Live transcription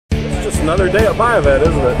just another day at Buyavette,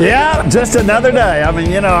 isn't it? Yeah, just another day. I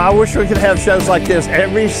mean, you know, I wish we could have shows like this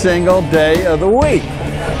every single day of the week.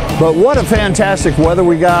 But what a fantastic weather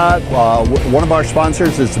we got. One of our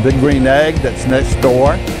sponsors is the Big Green Egg that's next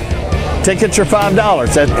door. Tickets are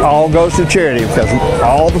 $5. That all goes to charity because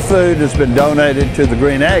all the food has been donated to the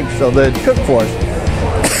Green Egg so they cook for us.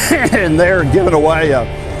 And they're giving away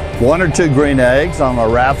 1 or 2 green eggs on a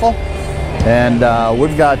raffle. And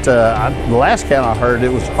we've got, the last count I heard,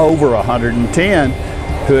 it was over 110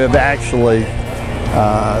 who have actually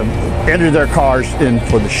entered their cars in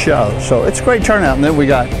for the show. So it's a great turnout. And then we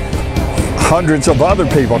got hundreds of other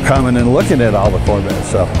people coming and looking at all the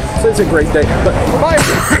Corvettes. So it's a great day. But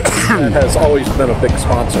Buyavette has always been a big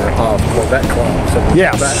sponsor of Corvette clubs and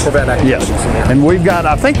yes. Corvette activities. Yes. And we've got,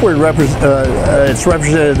 I think we're it's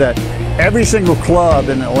represented that every single club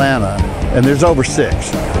in Atlanta, and there's over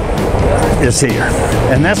 6, is here.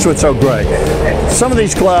 And that's what's so great. Some of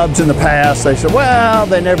these clubs in the past, they said, well,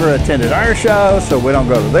 they never attended our show, so we don't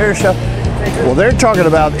go to their show. Well, they're talking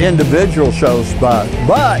about individual shows, but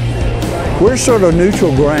we're sort of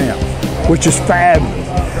neutral ground, which is fabulous.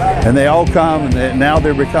 And they all come, and now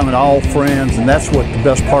they're becoming all friends, and that's what the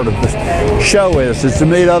best part of this show is to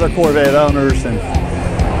meet other Corvette owners and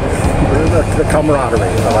the camaraderie.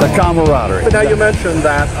 The camaraderie. But now you mentioned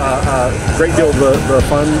that a great deal of the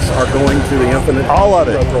funds are going to the Infinite. All of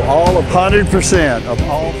it. All of 100% of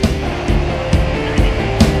all.